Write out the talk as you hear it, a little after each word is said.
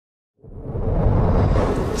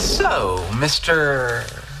So, Mr.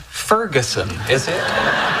 Ferguson, is it?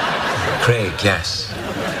 Craig, yes.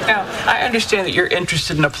 Now, I understand that you're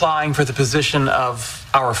interested in applying for the position of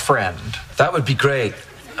our friend. That would be great.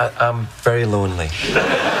 I'm very lonely.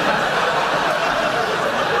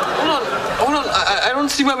 Hold on. I don't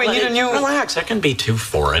see why we need a new... Relax, there can be 2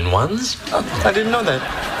 foreign ones. Oh, I didn't know that.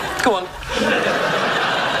 Go on.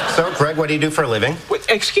 So, Craig, what do you do for a living? Wait,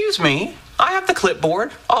 excuse me. I have the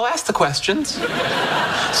clipboard. I'll ask the questions.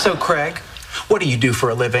 So, Craig, what do you do for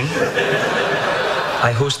a living?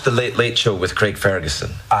 I host the Late Late Show with Craig Ferguson.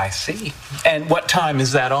 I see. And what time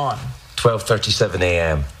is that on? 12:37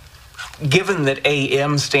 a.m. Given that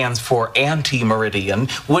AM stands for anti-meridian,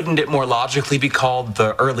 wouldn't it more logically be called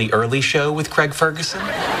the Early Show with Craig Ferguson? I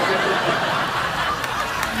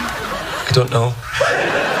don't know.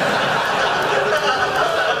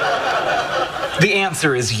 The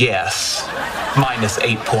answer is yes. Minus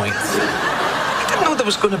 8 points. I didn't know there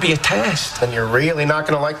was going to be a test. Then you're really not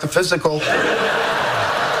going to like the physical.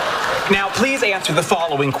 Now, please answer the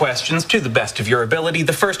following questions to the best of your ability.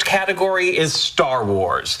 The first category is Star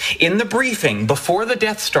Wars. In the briefing before the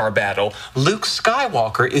Death Star battle, Luke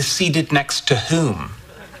Skywalker is seated next to whom?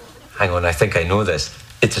 Hang on, I think I know this.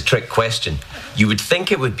 It's a trick question. You would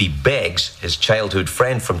think it would be Biggs, his childhood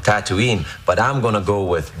friend from Tatooine, but I'm going to go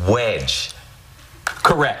with Wedge.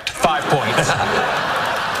 Correct. 5 points.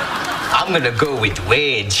 I'm going to go with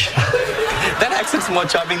Wedge. That accent's more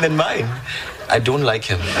charming than mine. I don't like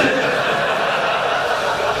him.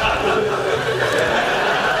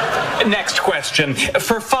 Next question.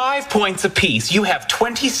 For 5 points apiece, you have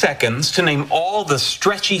 20 seconds to name all the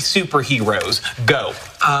stretchy superheroes. Go.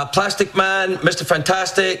 Plastic Man, Mr.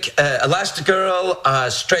 Fantastic,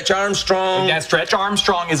 Elastigirl, Stretch Armstrong. Now, Stretch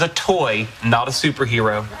Armstrong is a toy, not a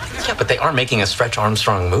superhero. Yeah, but they are making a Stretch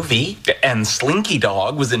Armstrong movie. And Slinky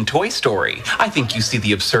Dog was in Toy Story. I think you see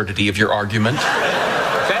the absurdity of your argument.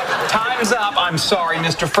 Okay, time's up. I'm sorry,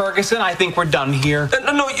 Mr. Ferguson. I think we're done here.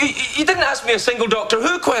 No, you didn't ask me a single Doctor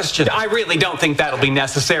Who question. I really don't think that'll be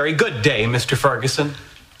necessary. Good day, Mr. Ferguson.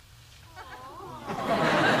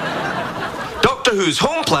 Doctor Who's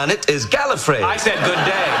home planet is Gallifrey. I said good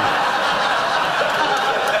day.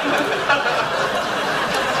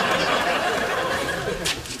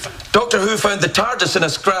 Doctor Who found the TARDIS in a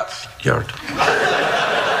scrap yard.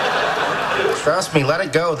 Trust me, let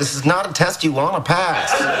it go. This is not a test you want to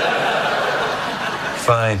pass.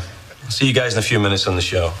 Fine. I'll see you guys in a few minutes on the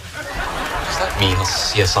show. Does that mean he'll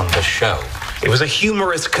see us on the show? It was a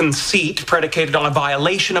humorous conceit predicated on a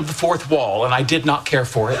violation of the fourth wall, and I did not care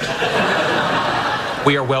for it.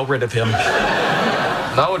 We are well rid of him.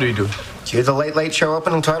 Now what do we do? Cue the Late Late Show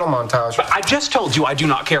opening title montage. But I just told you I do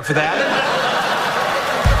not care for that.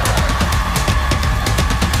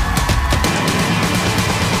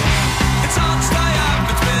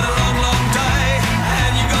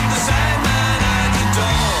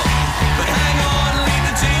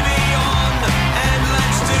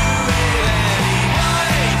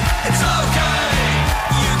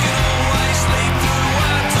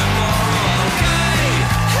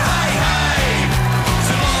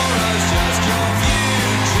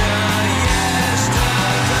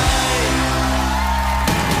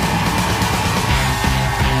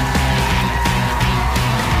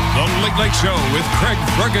 Late Show with Craig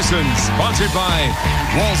Ferguson, sponsored by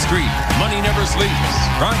Wall Street. Money never sleeps.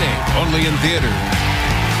 Friday, only in theater.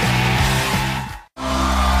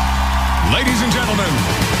 Ladies and gentlemen,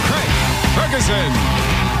 Craig Ferguson.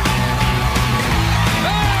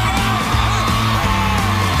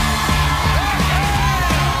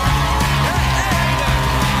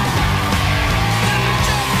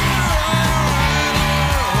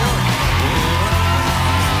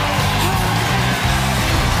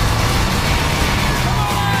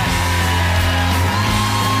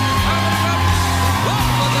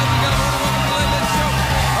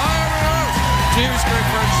 Cheers, Craig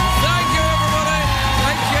Ferguson. Thank you, everybody.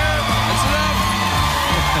 Thank you. That's enough.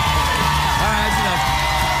 All right, that's enough.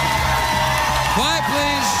 Quiet,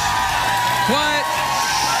 please. Quiet.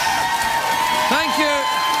 Thank you.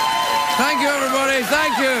 Thank you, everybody.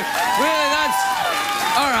 Thank you. Really, that's...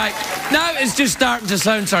 All right. Now it's just starting to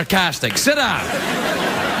sound sarcastic. Sit down.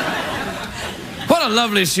 What a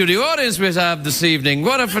lovely studio audience we have this evening.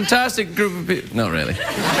 What a fantastic group of people. Not really.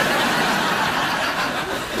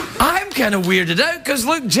 Kind of weirded out because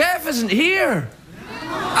look, Jeff isn't here.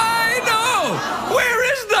 I know. Where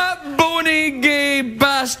is that bony gay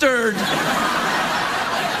bastard?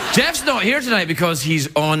 Jeff's not here tonight because he's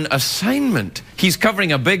on assignment. He's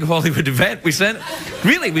covering a big Hollywood event. We sent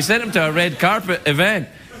him to a red carpet event,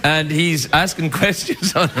 and he's asking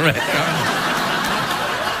questions on the red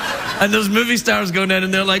carpet. And those movie stars going in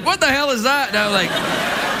and they're like, what the hell is that? And I'm like,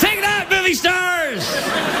 take that, movie stars!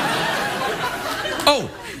 Oh,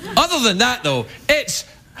 other than that, though, it's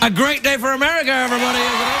a great day for America, everybody,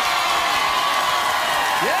 isn't it?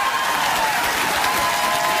 Yeah.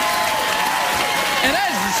 It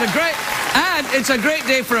is. It's a great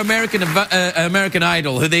day for American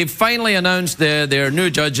Idol, who they've finally announced their new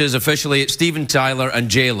judges officially. It's Steven Tyler and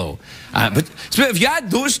J-Lo. But if you add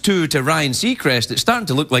those two to Ryan Seacrest, it's starting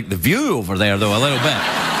to look like The View over there, though, a little bit.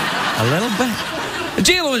 A little bit.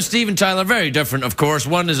 J-Lo and Steven Tyler, very different, of course.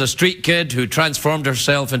 One is a street kid who transformed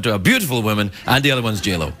herself into a beautiful woman, and the other one's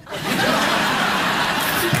J-Lo.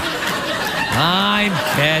 I'm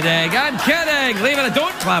kidding. Leave it.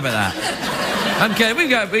 Don't clap at that. I'm kidding. We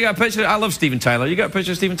got a picture. I love Steven Tyler. You got a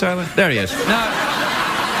picture of Steven Tyler? There he is. Now,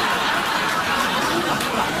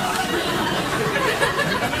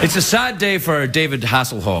 it's a sad day for David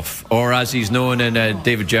Hasselhoff, or as he's known in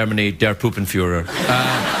David Germany, Der Puppenführer.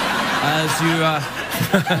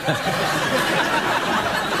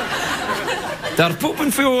 Der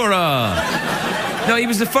Puppenführer. No, he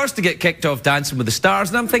was the first to get kicked off Dancing with the Stars,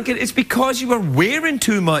 and I'm thinking, it's because you were wearing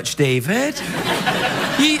too much, David.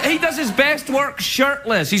 He does his best work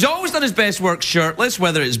shirtless. He's always done his best work shirtless,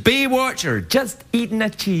 whether it's Baywatch or just eating a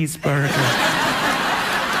cheeseburger.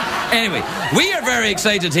 Anyway, we are very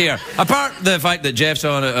excited here. Apart the fact that Jeff's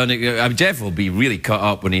on it, Jeff will be really cut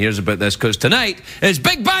up when he hears about this, because tonight is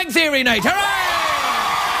Big Bang Theory night. Hooray!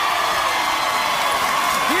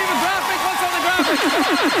 Do we have a graphic? What's on the graphic?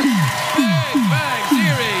 Big Bang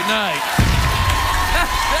Theory night.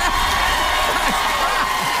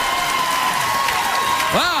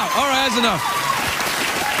 Wow, all right, that's enough.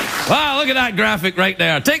 Wow, look at that graphic right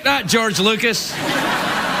there. Take that, George Lucas.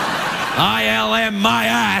 ILM my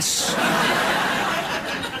ass.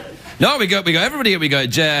 No, we got everybody here. We got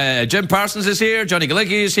Jim Parsons is here, Johnny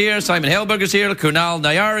Galicki is here, Simon Helberg is here, Kunal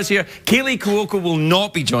Nayar is here. Kaylee Cuoco will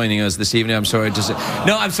not be joining us this evening, I'm sorry to say.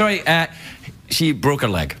 No, I'm sorry, she broke her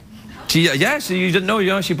leg. You didn't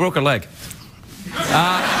know, she broke her leg.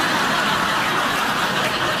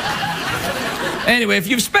 Anyway, if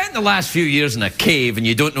you've spent the last few years in a cave and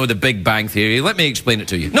you don't know the Big Bang Theory, let me explain it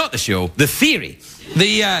to you. Not the show, the theory.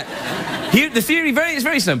 The theory is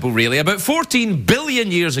very simple, really. About 14 billion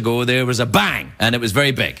years ago, there was a bang, and it was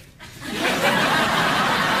very big.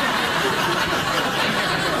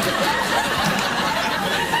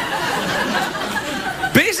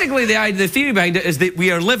 Basically, the theory behind it is that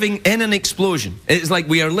we are living in an explosion. It's like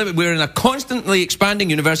we're in a constantly expanding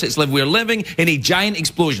universe. We're living in a giant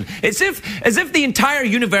explosion. It's as if the entire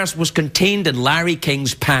universe was contained in Larry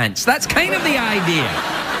King's pants. That's kind of the idea.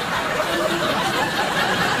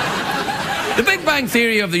 The Big Bang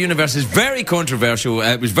Theory of the universe is very controversial.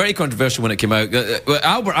 It was very controversial when it came out.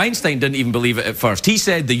 Albert Einstein didn't even believe it at first. He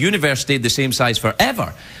said the universe stayed the same size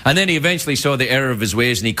forever. And then he eventually saw the error of his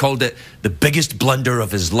ways and he called it the biggest blunder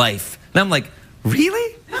of his life. And I'm like,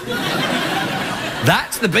 really?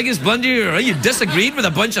 That's the biggest blunder? You disagreed with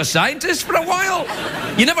a bunch of scientists for a while?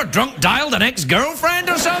 You never drunk dialed an ex-girlfriend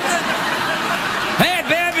or something? Hey,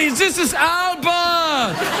 babies, this is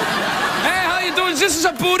Albert. Hey, how you doing? This is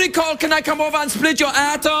a booty call. Can I come over and split your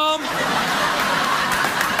atom?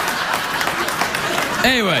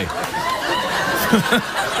 Anyway.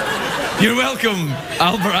 You're welcome,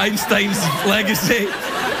 Albert Einstein's legacy.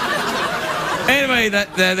 Anyway,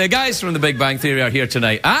 the guys from the Big Bang Theory are here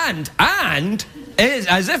tonight. And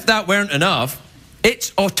as if that weren't enough,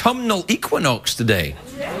 it's autumnal equinox today.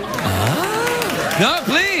 No,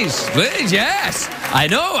 please, yes. I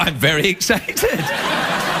know, I'm very excited.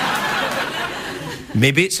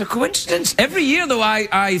 Maybe it's a coincidence. Every year, though,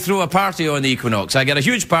 I throw a party on the equinox. I get a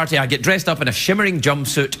huge party, I get dressed up in a shimmering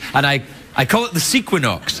jumpsuit, and I call it the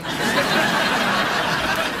Sequinox.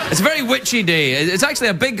 It's a very witchy day. It's actually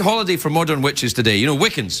a big holiday for modern witches today. You know,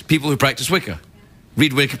 Wiccans, people who practice Wicca.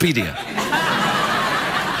 Read Wikipedia.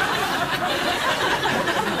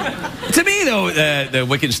 To me, though, the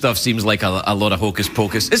Wiccan stuff seems like a lot of hocus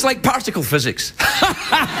pocus. It's like particle physics.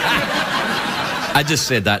 I just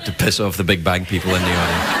said that to piss off the Big Bang people in the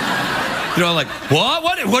audience. They're all like,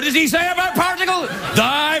 what does he say about particles?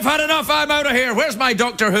 I've had enough, I'm out of here. Where's my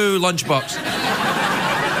Doctor Who lunchbox?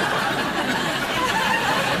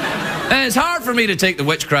 And it's hard for me to take the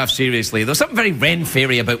witchcraft seriously. There's something very Ren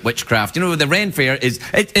Fairy about witchcraft. You know, the Ren Fair is,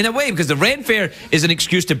 in a way, because the Ren Fair is an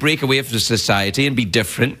excuse to break away from society and be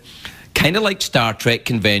different. Kind of like Star Trek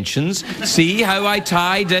conventions. See how I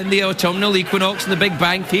tied in the autumnal equinox and the Big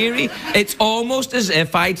Bang Theory? It's almost as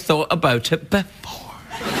if I'd thought about it before.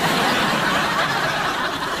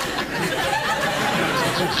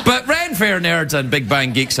 But Ren Fair nerds and Big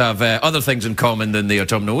Bang geeks have other things in common than the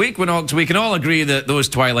autumnal equinox. We can all agree that those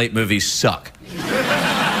Twilight movies suck.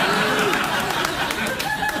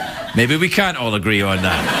 Maybe we can't all agree on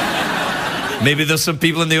that. Maybe there's some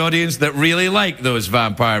people in the audience that really like those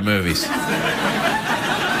vampire movies.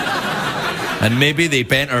 And maybe they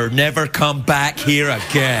better never come back here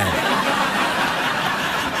again.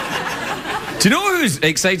 Do you know who's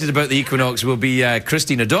excited about the equinox will be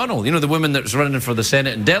Christine O'Donnell? You know, the woman that's running for the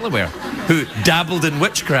Senate in Delaware, who dabbled in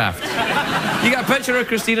witchcraft. You got a picture of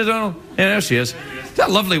Christine O'Donnell? Yeah, there she is. She's a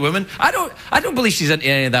lovely woman. I don't believe she's into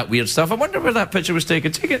any of that weird stuff. I wonder where that picture was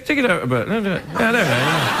taken. Take it out a bit. Yeah, there.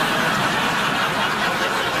 Yeah.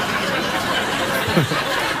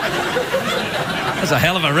 That's a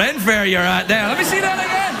hell of a Ren Fair you're at there. Let me see that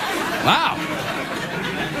again. Wow.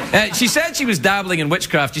 She said she was dabbling in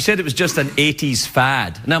witchcraft. She said it was just an 80s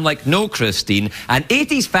fad. And I'm like, no, Christine. An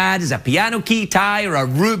 80s fad is a piano key tie or a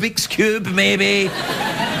Rubik's Cube, maybe.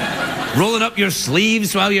 Rolling up your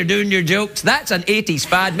sleeves while you're doing your jokes. That's an 80s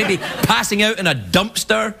fad. Maybe passing out in a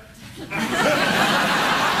dumpster.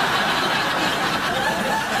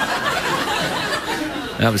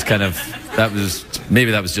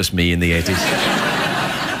 Maybe that was just me in the 80s.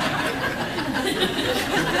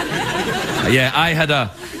 Yeah, I had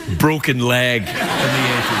a broken leg in the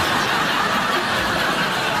 80s.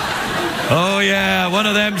 Oh yeah, one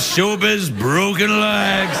of them showbiz broken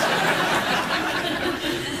legs.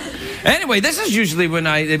 Anyway, this is usually when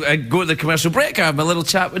I go to the commercial break. I have my little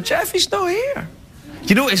chat with Jeff. He's not here.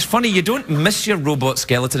 You know, it's funny, you don't miss your robot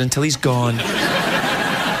skeleton until he's gone.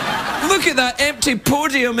 Look at that empty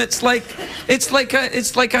podium. It's like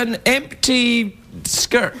an empty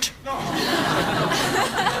skirt.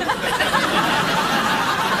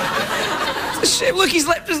 Look, he's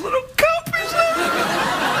left his little cup. He's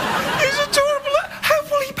adorable. How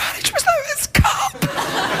will he manage without his cup?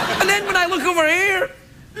 And then when I look over here,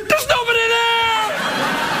 there's nobody there.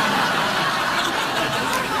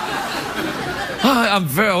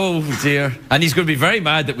 Oh dear. And he's going to be very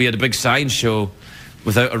mad that we had a big science show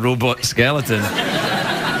without a robot skeleton.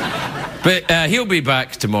 But he'll be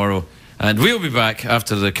back tomorrow, and we'll be back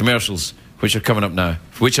after the commercials, which are coming up now,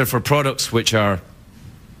 which are for products which are...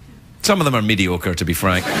 Some of them are mediocre, to be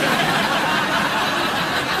frank.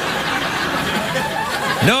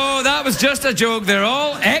 No, that was just a joke. They're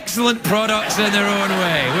all excellent products in their own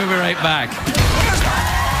way. We'll be right back.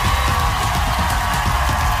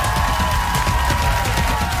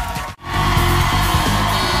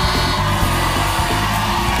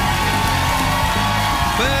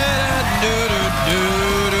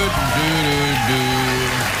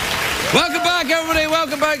 Welcome back, everybody.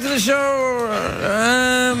 Welcome back to the show.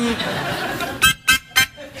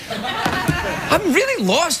 I'm really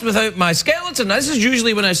lost without my skeleton. This is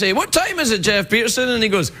usually when I say, "What time is it, Jeff Peterson?" And he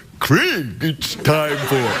goes, "Craig, it's time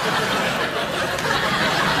for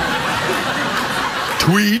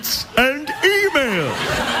tweets and email."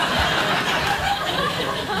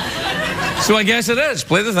 So I guess it is.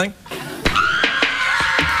 Play the thing.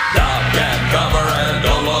 Stop, can't cover and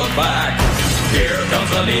don't look back. Here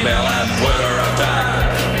comes an email and Twitter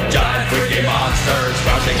attack. Giant freaky monsters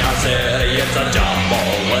crushing our city. It's a jumbo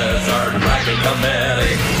lizard ranking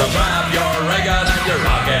committee. So grab your ray gun and your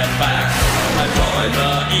rocket back and join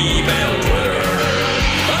the email Twitter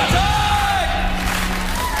attack!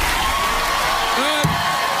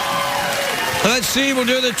 Let's see, we'll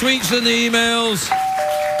do the tweets and the emails.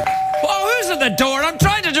 Oh, who's at the door? I'm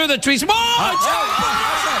trying to do the tweets.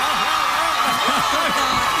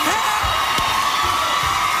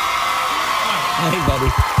 Hey, buddy.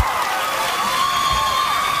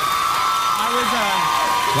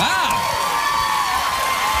 Wow.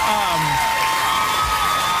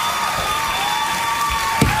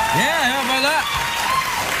 Yeah, how about that?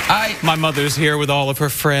 My mother's here with all of her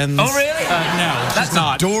friends. Oh, really? No, That's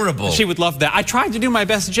not. Adorable. She would love that. I tried to do my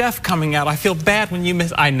best Jeff coming out. I feel bad when you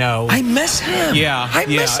miss... I know. I miss him. Yeah. I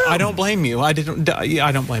miss him. I don't blame you. I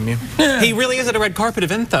don't blame you. Yeah. He really is at a red carpet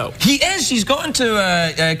event, though. He is. He's gotten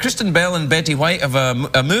to Kristen Bell and Betty White of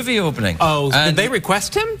a movie opening. Oh, and did they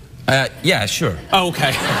request him? Yeah, sure. Oh,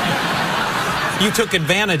 okay. You took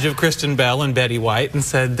advantage of Kristen Bell and Betty White and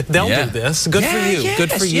said, they'll do this. Good for you. Yes,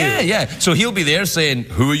 good for you. Yeah. So he'll be there saying,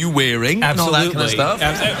 "Who are you wearing?" Absolutely. And all that kind of stuff.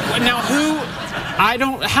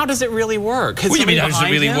 Now, how does it really work? What do you mean, how does it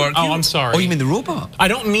really work? Oh, I'm sorry. Oh, you mean the robot? I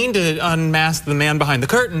don't mean to unmask the man behind the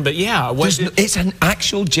curtain, but yeah. It's an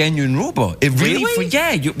actual genuine robot. It really? Really?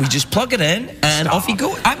 We just plug it in and off he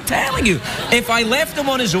goes. I'm telling you, if I left him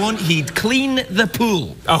on his own, he'd clean the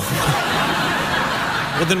pool. Oh.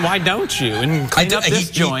 Well, then why don't you? And clean up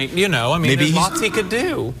this joint, you know. I mean, there's lots he could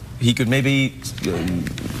do. he could maybe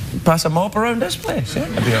pass a mop around this place. Yeah,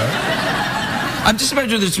 that'd be all right. I'm just about to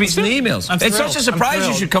do the tweets and the emails. It's such a surprise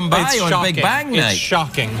you should come by on Big Bang night. It's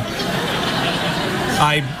shocking.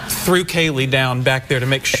 I threw Kaylee down back there to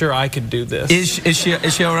make sure I could do this. Is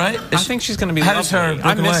she all right? I think she's going to be How's lovely. her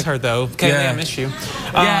I miss her, though. Kaylee, I miss you.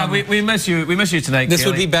 Yeah, we miss you. We miss you tonight, This Kaylee.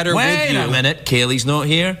 would be better with you. Wait a minute. Kaylee's not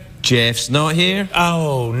here. Jeff's not here.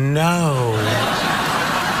 Oh, no.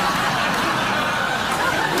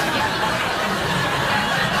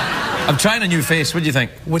 I'm trying a new face. What do you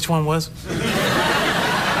think? Which one was?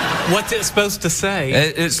 What's it supposed to say?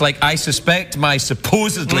 It's like, I suspect my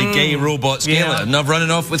supposedly gay robot skeleton. And I'm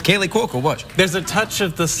running off with Kaylee Cuoco. Watch. There's a touch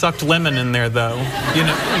of the sucked lemon in there, though. You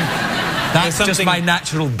know, that's just my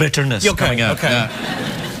natural bitterness coming out. Okay. Yeah.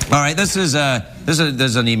 All right.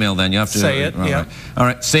 There's an email. Then you have to say it. All yeah. Right. All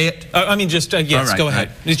right. Say it. I mean, just yes. Right, go ahead.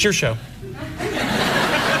 Right. It's your show.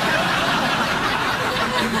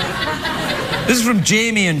 This is from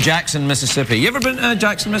Jamie in Jackson, Mississippi. You ever been to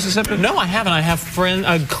Jackson, Mississippi? No, I haven't. I have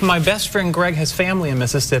my best friend Greg has family in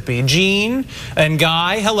Mississippi. Gene and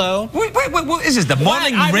Guy, hello. Wait, what is this, the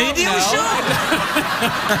morning radio show?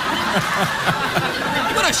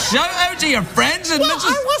 You want to shout out to your friends in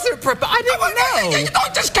Mississippi? I wasn't prepared. I didn't know. You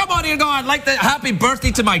don't just come on here and go, I'd like the happy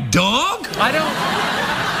birthday to my dog. I don't...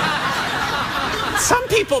 Some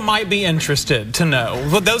people might be interested to know.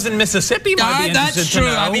 Well, those in Mississippi might be interested that's true. to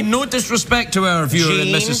know. I mean, no disrespect to our viewer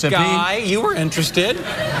in Mississippi. Guy, you were interested. All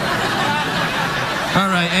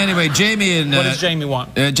right, anyway, Jamie and... what does Jamie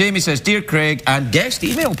want? Jamie says, Dear Craig and guest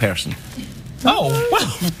email person. Oh, well,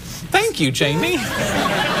 thank you, Jamie.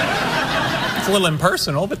 It's a little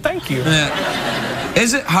impersonal, but thank you.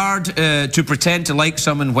 Is it hard to pretend to like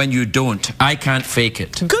someone when you don't? I can't fake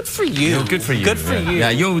it. Good for you. No, good for you. Good for you.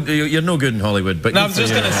 Yeah, you're no good in Hollywood. But no, I was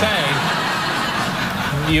just going to say,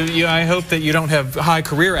 I hope that you don't have high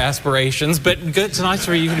career aspirations, but it's nice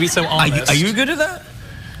for you to be so honest. Are you good at that?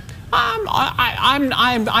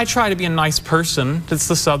 I try to be a nice person. It's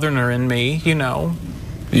the Southerner in me, you know.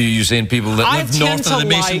 You're saying people that live north of the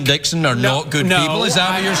Mason-Dixon are not good people? Is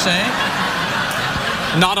that what you're saying?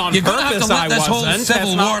 Not on You're purpose, I wasn't. This whole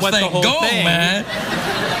Civil War thing go, man.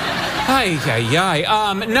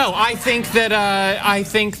 No, I think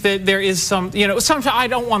that there is some, you know, sometimes I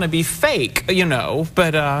don't want to be fake, you know,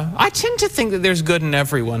 but I tend to think that there's good in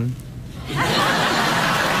everyone.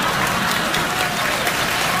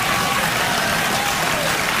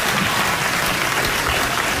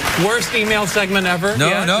 Worst email segment ever? No.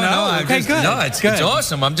 Okay, good. No, it's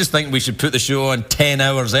awesome. I'm just thinking we should put the show on 10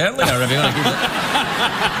 hours earlier. If you want to keep it.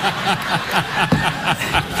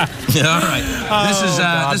 Yeah, all right.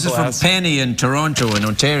 This is from Penny in Toronto, in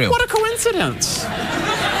Ontario. What a coincidence.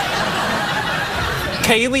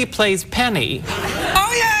 Kaylee plays Penny.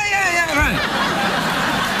 Oh, yeah, right.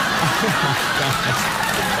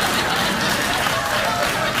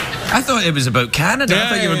 I thought it was about Canada. I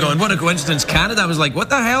thought you were going, what a coincidence, Canada. I was like, what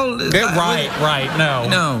the hell is that? Right.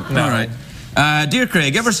 No. All right. Dear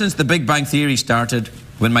Craig, ever since the Big Bang Theory started,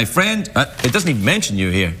 when my friend... it doesn't even mention you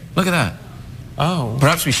here. Look at that. Oh.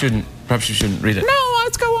 Perhaps we shouldn't read it. No,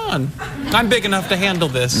 let's go on. I'm big enough to handle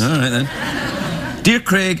this. All right, then. Dear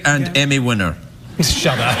Craig and Emmy winner.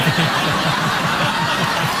 Shut up. We're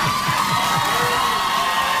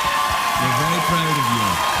very proud of you.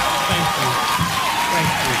 Thank you.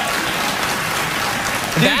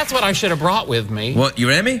 That's what I should have brought with me. What,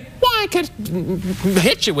 your Emmy? Well, I could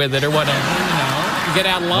hit you with it or whatever, you know, get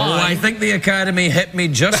out of line. Oh, I think the Academy hit me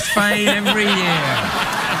just fine every year.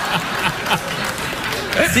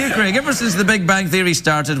 Dear Craig, ever since the Big Bang Theory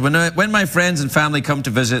started, when my friends and family come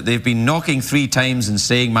to visit, they've been knocking 3 times and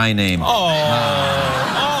saying my name. Oh.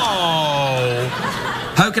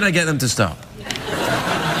 How can I get them to stop?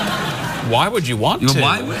 Why would you want to?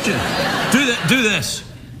 Why would you? Do this.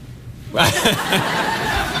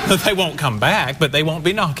 They won't come back, but they won't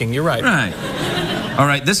be knocking. You're right. Right. All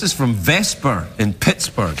right, this is from Vesper in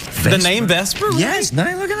Pittsburgh. The name Vesper? Right? Yes, now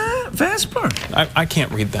look at that. Vesper. I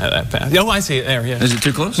can't read that fast. Oh, I see it there, yeah. Is it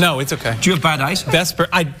too close? No, it's okay. Do you have bad eyes? Vesper.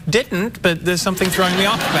 I didn't, but there's something throwing me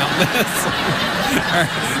off about this.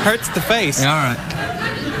 Hurts the face. Yeah, all right.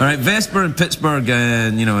 All right, Vesper in Pittsburgh,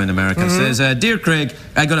 in America, says, Dear Craig,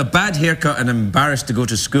 I got a bad haircut and I'm embarrassed to go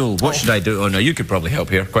to school. What should I do? Oh, no, you could probably help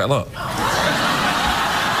here quite a lot.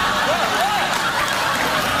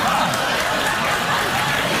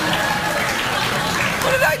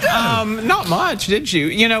 Not much, did you?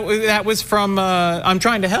 You know, that was from, I'm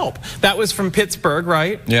trying to help. That was from Pittsburgh,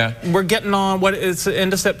 right? Yeah. We're getting on, what is the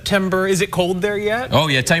end of September? Is it cold there yet? Oh,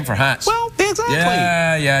 yeah, time for hats. Well, then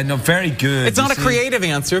exactly. Yeah, no, very good. It's not a creative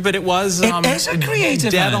answer, but it was. It is a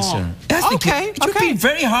creative dead answer. On. Okay. You're being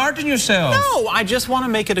very hard on yourself. No, I just want to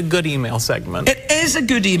make it a good email segment. It is a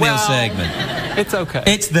good email segment. It's okay.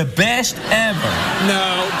 It's the best ever.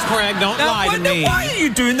 No, Craig, don't lie to me. Why are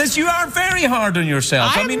you doing this? You are very hard on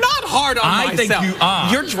yourself. I'm not hard on myself. I think you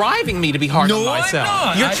are. You're driving me to be hard on myself. I'm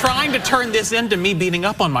not. You're trying to turn this into me beating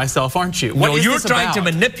up on myself, aren't you? What is you're this trying about? to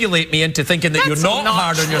manipulate me into thinking that you're not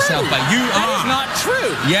hard on yourself, but you are. That is not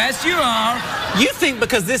true. Yes, you are. You think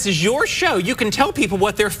because this is your show, you can tell people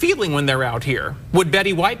what they're feeling when they're out here. Would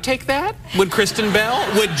Betty White take that? Would Kristen Bell?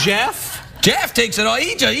 Would Jeff? Jeff takes it all.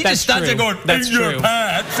 He just stands there going, That's in your true.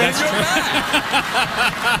 pants, That's in your true.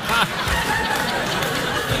 pants.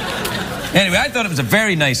 Anyway, I thought it was a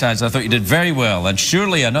very nice answer. I thought you did very well, and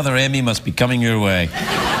surely another Emmy must be coming your way.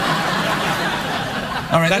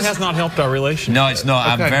 All right, that has not helped our relationship. No, it's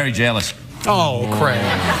not. Okay. I'm very jealous. Oh, Craig.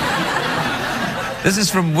 This is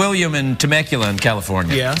from William in Temecula in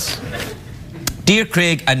California. Yes. Dear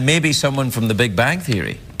Craig, and maybe someone from The Big Bang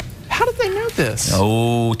Theory. How did they know this?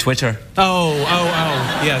 Oh, Twitter. Oh.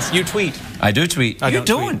 Yes, you tweet. I do tweet. You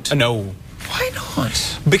don't. Tweet. No. Why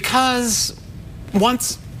not? Because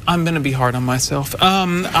once... I'm going to be hard on myself.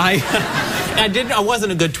 I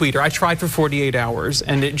wasn't a good tweeter. I tried for 48 hours,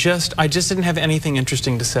 and I just didn't have anything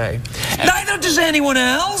interesting to say. Neither does anyone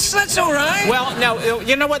else. That's all right. Well, no,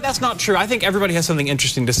 you know what? That's not true. I think everybody has something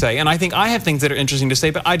interesting to say, and I think I have things that are interesting to say,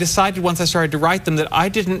 but I decided once I started to write them that I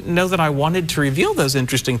didn't know that I wanted to reveal those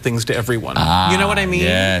interesting things to everyone. You know what I mean?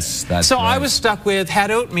 Yes, that's So right. I was stuck with, had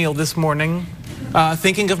oatmeal this morning,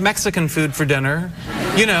 thinking of Mexican food for dinner,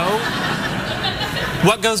 you know.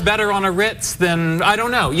 What goes better on a Ritz than, I don't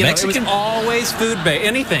know. You Mexican? know, it was always food-based.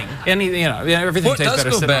 Anything, everything tastes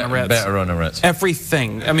better sitting on a Ritz. Better on a Ritz?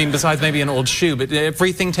 Everything. I mean, besides maybe an old shoe, but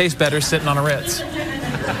everything tastes better sitting on a Ritz.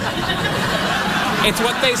 It's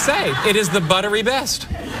what they say. It is the buttery best.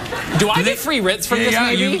 Do I get free Ritz from this,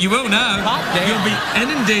 maybe? You will now. Hot damn. You'll be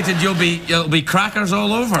inundated. You'll be crackers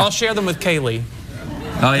all over. I'll share them with Kaylee.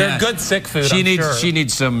 Oh, They're good sick food, She sure.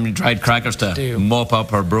 needs some dried crackers to mop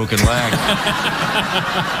up her broken leg.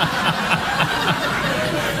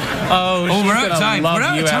 We're out of time. We're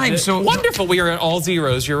out of time. So wonderful. We are at all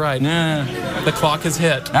zeros. You're right. Yeah. The clock has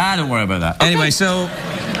hit. Don't worry about that. Okay. Anyway, so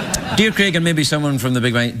dear Craig, and maybe someone from The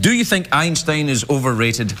Big Bang, do you think Einstein is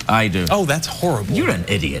overrated? I do. Oh, that's horrible. You're an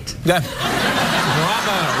idiot. Bravo.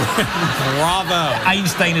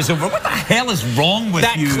 Einstein is over. What the hell is wrong with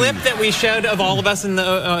you? That clip that we showed of all of us in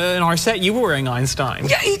our set, you were wearing Einstein.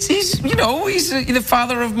 Yeah, he's the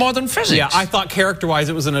father of modern physics. Yeah, I thought character-wise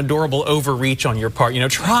it was an adorable overreach on your part.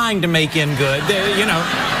 Trying to make in good. Wait.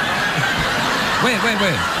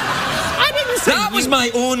 I didn't say that was my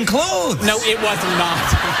own clothes. No, it was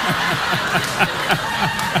not.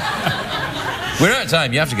 We're out of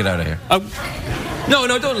time. You have to get out of here. No,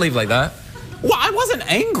 don't leave like that. Well, I wasn't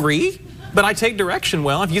angry, but I take direction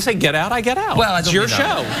well. If you say get out, I get out. Well, it's your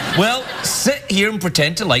show. Well, sit here and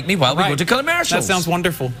pretend to like me while we go to commercials. That sounds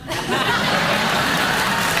wonderful.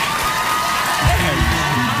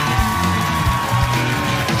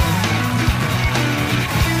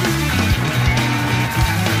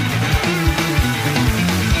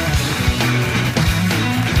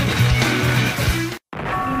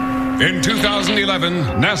 In 2011,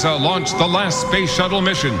 NASA launched the last space shuttle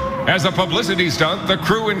mission. As a publicity stunt, the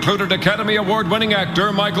crew included Academy Award-winning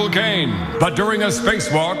actor Michael Caine. But during a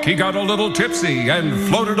spacewalk, he got a little tipsy and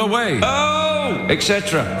floated away. Oh,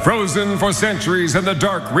 etc. Frozen for centuries in the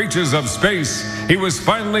dark reaches of space, he was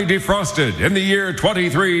finally defrosted in the year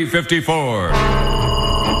 2354.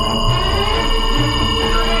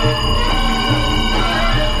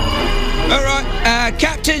 All right,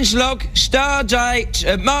 Captain's log, star date,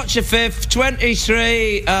 March the 5th,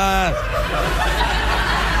 23,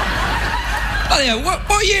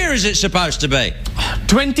 what year is it supposed to be?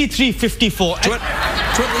 2354.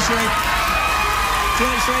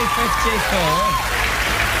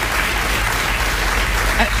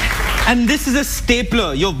 2354. And this is a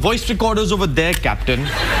stapler. Your voice recorder's over there, Captain.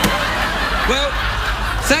 Well,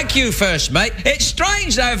 thank you, first mate. It's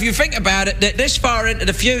strange, though, if you think about it, that this far into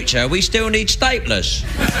the future, we still need staplers.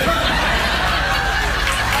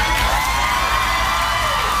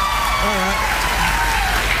 All right.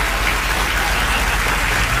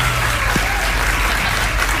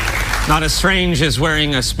 Not as strange as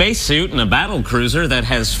wearing a spacesuit in a battle cruiser that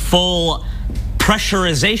has full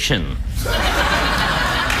pressurization.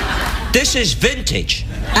 This is vintage.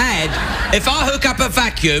 And if I hook up a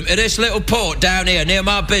vacuum to this little port down here near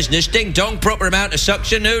my business, ding dong, proper amount of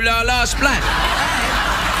suction, ooh la la, splash.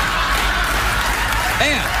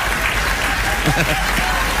 Here.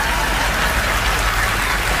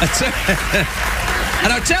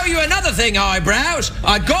 And I'll tell you another thing, eyebrows.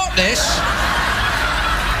 I got this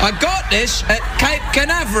at Cape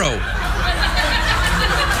Canaveral.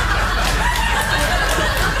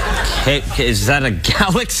 Is that a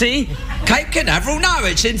galaxy? Cape Canaveral? No,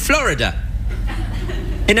 it's in Florida.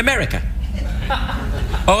 In America.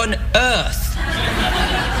 On Earth.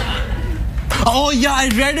 Oh yeah, I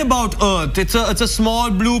read about Earth. It's a small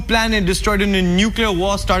blue planet destroyed in a nuclear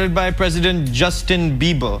war started by President Justin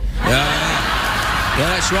Bieber. Yeah,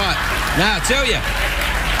 that's right. Now, I tell you,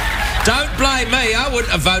 don't blame me. I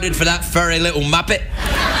wouldn't have voted for that furry little muppet.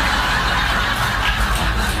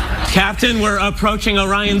 Captain, we're approaching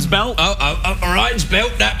Orion's belt. Oh, Orion's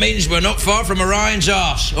belt? That means we're not far from Orion's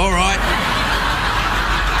arse. All right.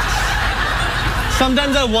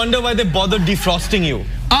 Sometimes I wonder why they bother defrosting you.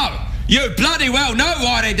 Oh, you bloody well know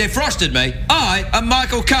why they defrosted me. I am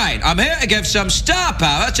Michael Caine. I'm here to give some star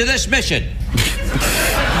power to this mission.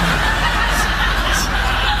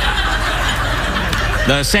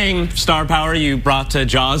 The same star power you brought to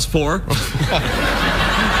Jaws 4.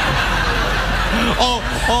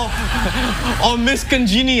 or Miss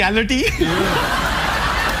Congeniality.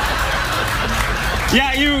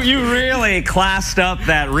 Yeah, you really classed up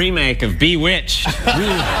that remake of Bewitched.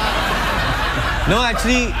 No,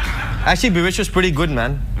 actually, Bewitched was pretty good,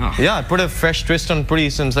 man. Oh. Yeah, I put a fresh twist on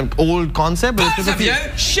some old concept. But Both of you,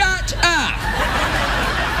 shut up!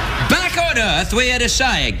 Back on Earth, we had a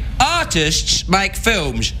saying, artists make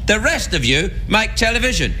films, the rest of you make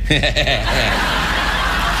television.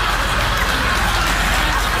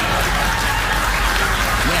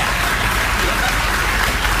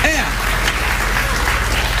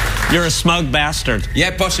 You're a smug bastard.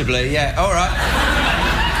 Yeah, possibly, yeah. All right.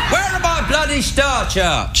 Where are my bloody star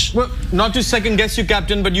charts? Well, not to second guess you,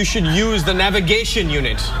 Captain, but you should use the navigation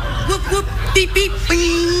unit. Whoop, whoop, beep, beep,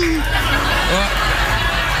 bing.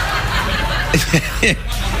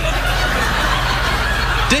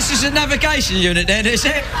 This is a navigation unit then, is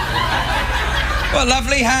it? What a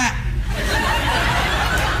lovely hat.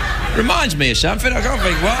 Reminds me of something. I can't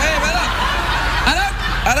think what. Hey,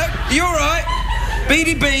 hello. You all right?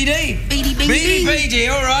 Beady,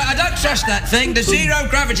 all right. I don't trust that thing. The zero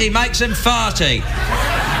gravity makes them farty.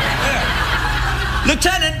 Yeah.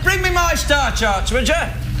 Lieutenant, bring me my star charts, would you?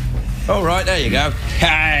 All right, there you go.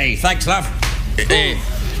 Hey, thanks, love.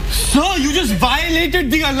 Sir, you just violated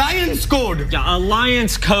the Alliance Code. Yeah,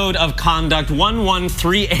 Alliance Code of Conduct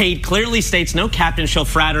 1138 clearly states no captain shall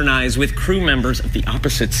fraternize with crew members of the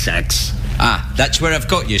opposite sex. Ah, that's where I've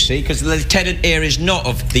got you, see, because the lieutenant here is not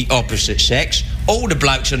of the opposite sex. All the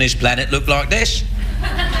blokes on this planet look like this.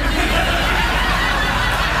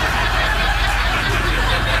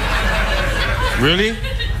 Really?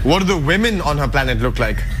 What do the women on her planet look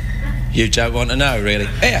like? You don't want to know, really.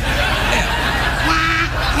 Here.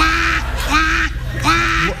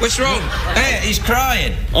 What's wrong? Here, he's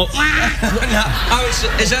crying. Oh,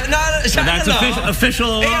 is that that's official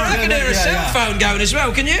alarm. Here, I can hear a cell phone going as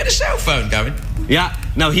well. Can you hear the cell phone going? Yeah.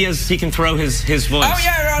 No, he can throw his voice. Oh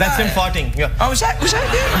yeah, right. That's him farting. Yeah. Oh, was that you?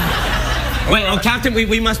 Wait, Captain,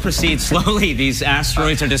 we must proceed slowly. These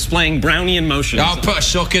asteroids are displaying Brownian motions. I'll put a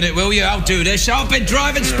sock in it, will you? I'll do this. I've been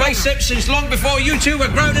driving spaceships since long before you two were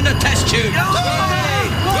grown in a test tube.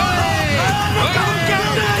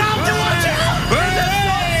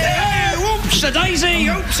 Daisy,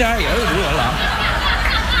 oops, hello,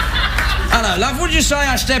 love. Would you say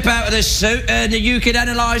I step out of this suit and you could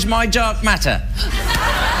analyse my dark matter?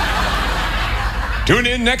 Tune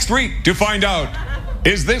in next week to find out,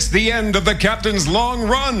 is this the end of the captain's long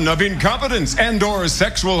run of incompetence and/or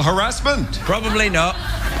sexual harassment? Probably not.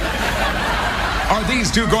 Are these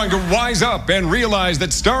two going to wise up and realize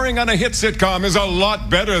that starring on a hit sitcom is a lot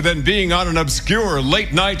better than being on an obscure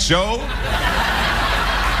late-night show?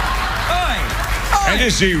 And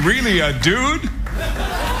is she really a dude?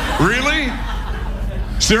 Really?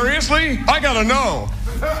 Seriously? I gotta know.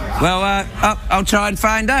 Well, I'll try and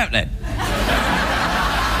find out then.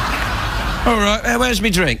 All right, where's my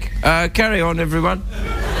drink? Carry on, everyone.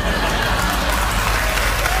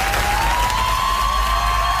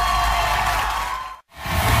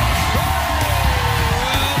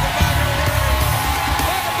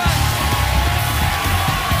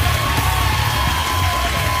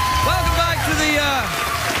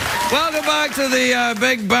 Welcome back to the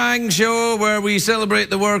Big Bang Show, where we celebrate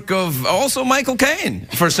the work of also Michael Caine,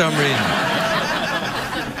 for some reason.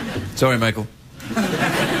 Sorry, Michael.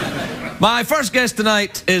 My first guest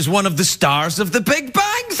tonight is one of the stars of The Big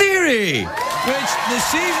Bang Theory, which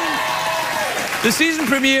the season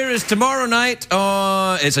premiere is tomorrow night.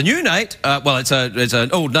 It's a new night. Well, it's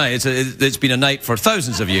an old night. It's been a night for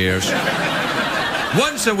thousands of years.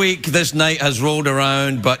 Once a week, this night has rolled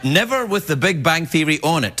around, but never with the Big Bang Theory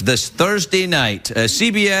on it. This Thursday night,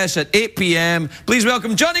 CBS at 8 p.m. Please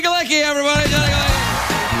welcome Johnny Galecki, everybody. Johnny Galecki.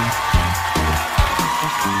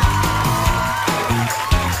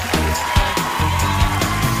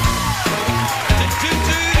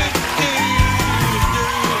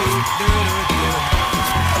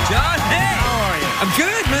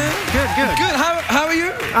 Good. How are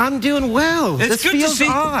you? I'm doing well. It's this good feels to see.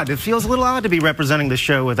 odd. It feels a little odd to be representing the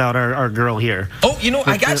show without our girl here. Oh, you know,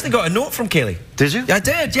 I actually got a note from Kaylee. Did you? I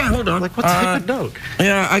did. Yeah, hold on. Like what type of note?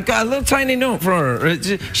 Yeah, I got a little tiny note for her.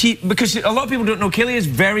 Because a lot of people don't know Kaylee is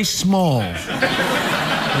very small.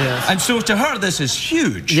 Yes. And so to her, this is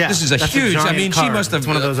huge. Yeah, this is a that's huge. giant I mean, card. she must have. It's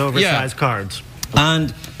one of those oversized cards.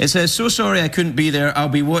 And it says, "So sorry I couldn't be there. I'll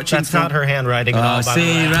be watching." That's not her handwriting at all.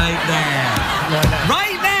 See, right there.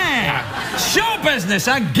 Right there. Yeah. Show business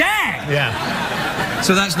again. Yeah.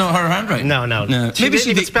 So that's not her handwriting. No. She Maybe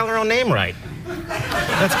didn't even spell her own name right.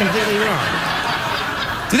 That's completely wrong.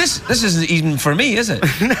 This isn't even for me, is it?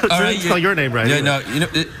 No, all right, spell your name right. Yeah, no,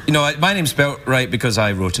 you know, my name's spelled right because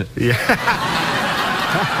I wrote it. Yeah.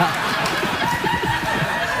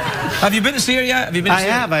 Have you been to see her yet? Have you been to see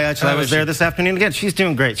her? I actually. I was there this afternoon again. She's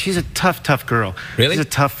doing great. She's a tough girl. Really? She's a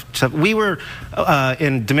tough. We were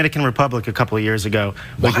in Dominican Republic a couple of years ago.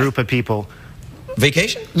 A group of people.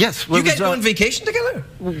 Vacation? Yes. You guys go on vacation together?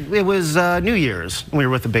 It was New Year's. We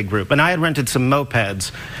were with a big group. And I had rented some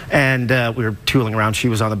mopeds. And we were tooling around. She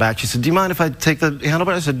was on the back. She said, "Do you mind if I take the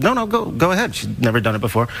handlebar?" I said, No, go ahead. She'd never done it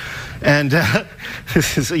before. And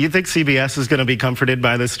so you think CBS is going to be comforted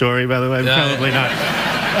by this story, by the way? Probably not.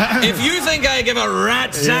 If you think I give a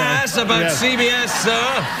rat's ass about CBS,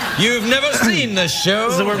 sir, you've never seen the show.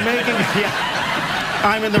 So we're making...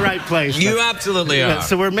 I'm in the right place. You absolutely are.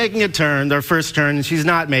 So we're making a turn, our first turn, and she's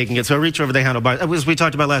not making it. So I reach over the handlebar. As we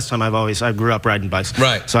talked about last time, I grew up riding bikes.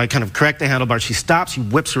 Right. So I kind of correct the handlebar. She stops, she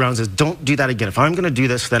whips around and says, "Don't do that again. If I'm going to do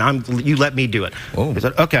this, then you let me do it." Oh. I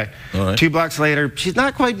said, "Okay." All right. 2 blocks later, she's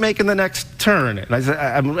not quite making the next turn. And I said,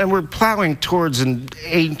 and we're plowing towards an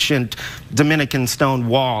ancient Dominican stone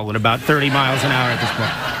wall at about 30 miles an hour at this point.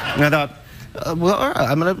 And I thought, well, all right,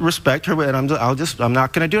 I'm going to respect her, and I'm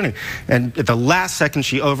not going to do anything. And at the last second,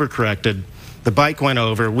 she overcorrected. The bike went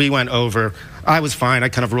over. We went over. I was fine. I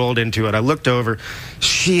kind of rolled into it. I looked over.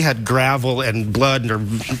 She had gravel and blood, and her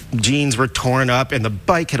jeans were torn up, and the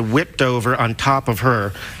bike had whipped over on top of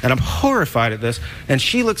her. And I'm horrified at this. And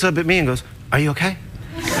she looks up at me and goes, "Are you okay?"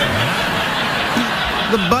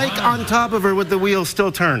 The bike on top of her with the wheels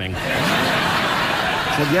still turning.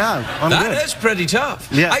 I said, "Yeah, I'm good." That is pretty tough.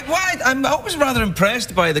 Yeah. I'm always rather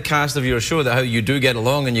impressed by the cast of your show, that how you do get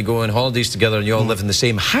along and you go on holidays together and you all live in the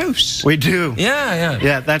same house. We do. Yeah.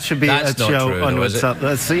 Yeah, that should be That's a not show true, unto though, is it?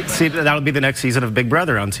 itself. See, that'll be the next season of Big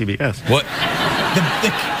Brother on CBS. What?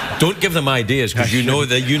 Don't give them ideas, because you know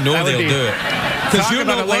they'll do it. Because you're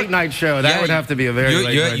not a late night show. That would have to be a very late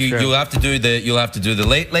night show. You'll have to do the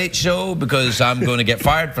late show, because I'm going to get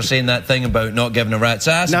fired for saying that thing about not giving a rat's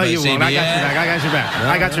ass. No, about you won't. I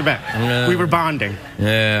CBS. I got your back. Yeah. We were bonding.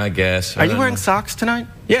 Yeah, I guess. Are you wearing socks tonight?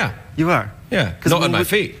 Yeah. You are? Yeah. Not on my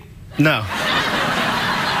feet. No.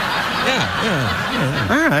 Yeah.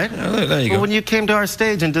 All right. There you go. Well, when you came to our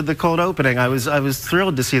stage and did the cold opening, I was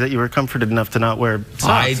thrilled to see that you were comforted enough to not wear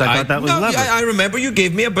socks. I thought that was lovely. I remember you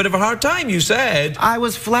gave me a bit of a hard time. You said I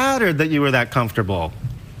was flattered that you were that comfortable.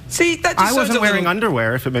 See, that just I wasn't wearing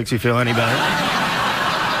underwear, if it makes you feel any better.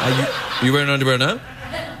 Are you wearing underwear now?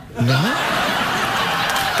 No.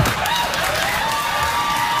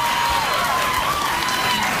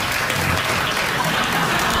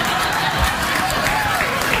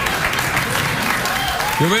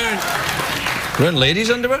 You're wearing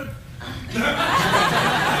ladies' underwear?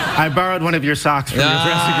 I borrowed one of your socks from your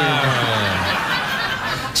dressing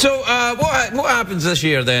room. So, what happens this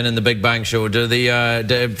year then in the Big Bang Show? Do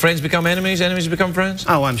friends become enemies? Enemies become friends?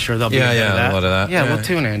 Oh, I'm sure there'll be a lot of that. Yeah, we'll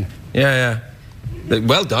tune in. Yeah.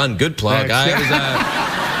 Well done. Good plug.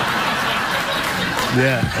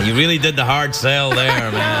 Yeah. You really did the hard sell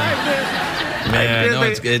there, man. Yeah, no,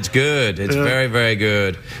 it's good. It's very, very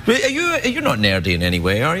good. You're not nerdy in any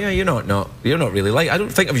way, are you? You're not really like. I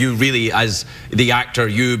don't think of you really as the actor.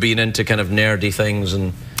 You being into kind of nerdy things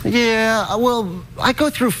and. Yeah, well, I go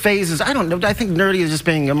through phases. I don't know. I think nerdy is just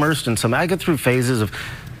being immersed in something. I go through phases of,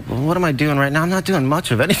 well, what am I doing right now? I'm not doing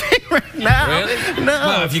much of anything right now. Really? No.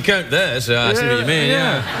 Well, if you count this, I see what you mean.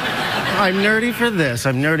 Yeah. I'm nerdy for this.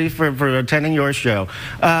 I'm nerdy for attending your show.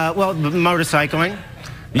 Well, motorcycling.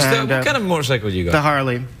 What kind of motorcycle you got? The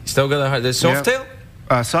Harley. You still got the Softail?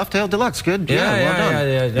 Softail Deluxe, good. Yeah, well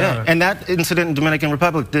done. Yeah. And that incident in Dominican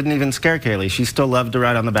Republic didn't even scare Kaylee. She still loved to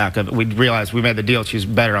ride on the back of it. We realized we made the deal. She was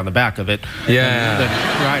better on the back of it than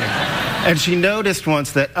riding. And she noticed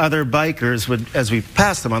once that other bikers would, as we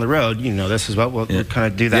passed them on the road, you know, this is what we'll kind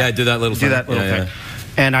of do that. Yeah, do that little thing.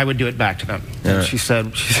 And I would do it back to them. And she said,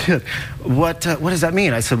 what does that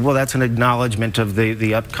mean? I said, well, that's an acknowledgement of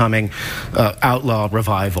the upcoming outlaw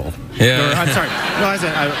revival. Yeah. I'm sorry. No, I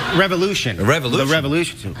said revolution. A revolution? The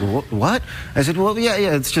revolution. She said, what? I said, well, yeah,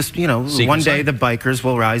 it's just, you know, one day the bikers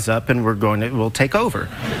will rise up and we'll take over.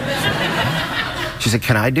 She said,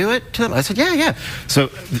 can I do it to them? I said, yeah.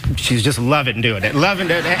 So she's just loving doing it.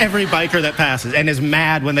 Loving it. Every biker that passes and is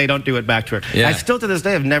mad when they don't do it back to her. Yeah. I still to this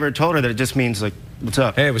day have never told her that it just means like, what's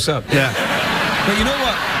up? Hey, what's up? Yeah. But you know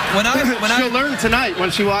what? She'll learn tonight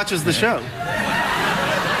when she watches the show.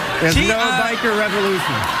 There's no biker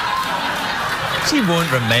revolution. She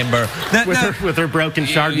won't remember. With her broken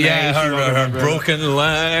Chardonnay. Yeah, her broken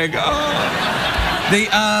leg.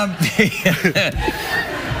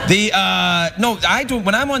 No, I don't.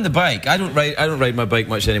 When I'm on the bike, I don't ride my bike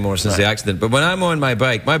much anymore since the accident. But when I'm on my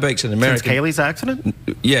bike's an American. Since Kaylee's accident?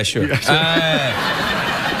 Yeah, sure.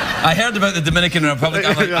 I heard about the Dominican Republic.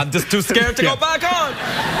 I'm like, I'm just too scared to go back on.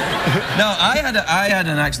 No, I had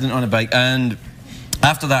an accident on a bike, and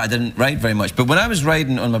after that I didn't ride very much. But when I was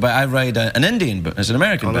riding on my bike, I ride an Indian, but it's an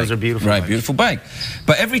American bike. Those are beautiful. Right, beautiful bike.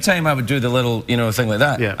 But every time I would do the little, you know, thing like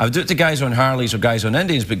that, I would do it to guys on Harleys or guys on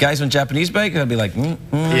Indians, but guys on Japanese bikes, I'd be like, Yes.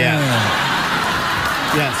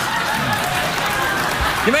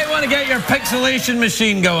 You might want to get your pixelation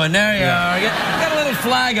machine going. There you are. Get a little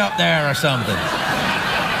flag up there or something.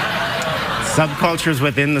 Subcultures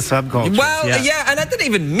within the subcultures. Well, and I didn't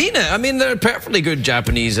even mean it. I mean, they're perfectly good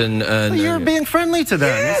Japanese and well, you're being friendly to them.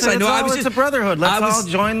 Yes, I know. It's a brotherhood. Let's all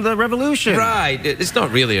join the revolution. Right. It's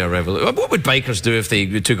not really a revolution. What would bikers do if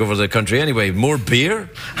they took over the country anyway? More beer?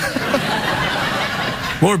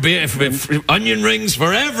 More beer, onion rings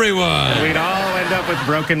for everyone. We'd all end up with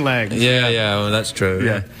broken legs. Yeah, well, that's true.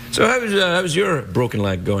 Yeah. So how's your broken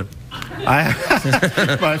leg going? My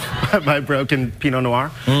broken Pinot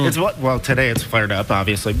Noir. It's well, today it's fired up,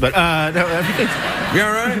 obviously, but no, everything's. You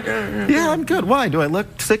all right? Yeah, I'm good. Why? Do I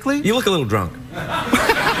look sickly? You look a little drunk.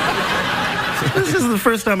 This is the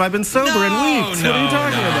first time I've been sober in weeks. What are you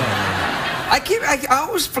talking about? I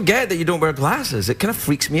always forget that you don't wear glasses. It kind of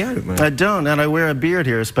freaks me out, man. I don't, and I wear a beard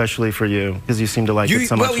here especially for you, because you seem to like it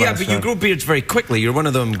so much. Well, yeah, but you grow beards very quickly. You're one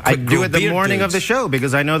of them quick I do it the morning dudes. of the show,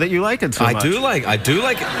 because I know that you like it so much. I do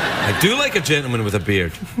like a gentleman with a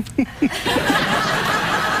beard.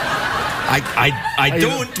 I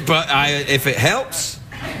don't, but if it helps.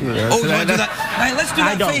 You want to do that? Right, let's do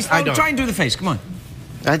that face. Try and do the face. Come on.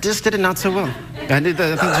 I just did it not so well. I think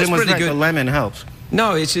Jim was right. The lemon helps.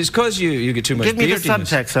 No, it's because you get too much. Give me the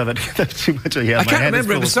subtext of it. Too much. Yeah, I can't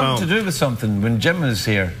remember. It was something to do with something when Jim was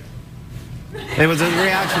here. It was a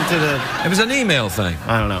reaction to the. It was an email thing.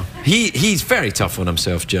 I don't know. He's very tough on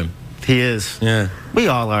himself, Jim. He is. Yeah. We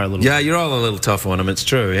all are a little. Yeah, you're all a little tough on him. It's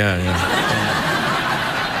true. Yeah.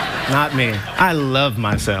 Not me. I love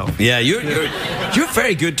myself. Yeah, you're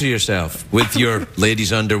very good to yourself with your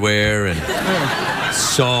ladies' underwear and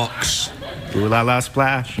socks. Ooh la la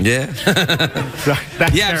splash. Yeah.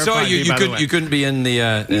 Yeah, I'm sorry you couldn't be in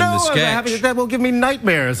the the sketch. I'm happy that will give me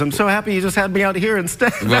nightmares. I'm so happy you just had me out here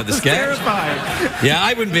instead. Well, the sketch? Terrifying. Yeah,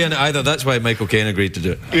 I wouldn't be in it either. That's why Michael Caine agreed to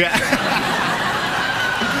do it. Yeah.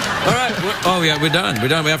 All right. Oh yeah, we're done. We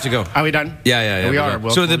have to go. Are we done? Yeah. We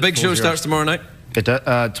are. So the big show starts tomorrow night?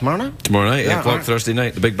 Tomorrow night? Tomorrow night, 8 o'clock Thursday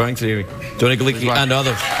night. The Big Bang Theory. Tony Galicki and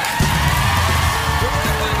others.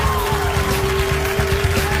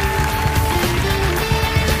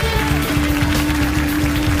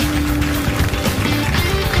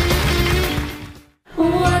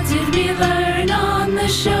 What did we learn on the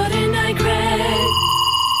show tonight, Greg?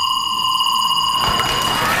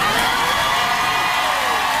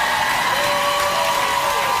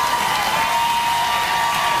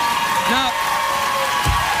 Now,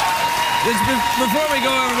 before we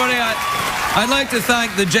go, everybody, I'd like to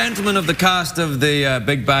thank the gentlemen of the cast of the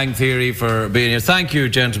Big Bang Theory for being here. Thank you,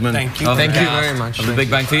 gentlemen. Thank you. Thank you very much. Of the Big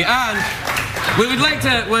Bang Theory. And we would like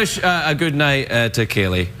to wish a good night to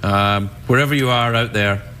Kaylee, wherever you are out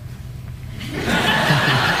there.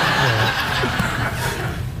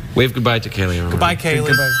 Wave goodbye to Kaylee. Everybody. Goodbye, Kaylee.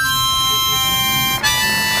 Goodbye.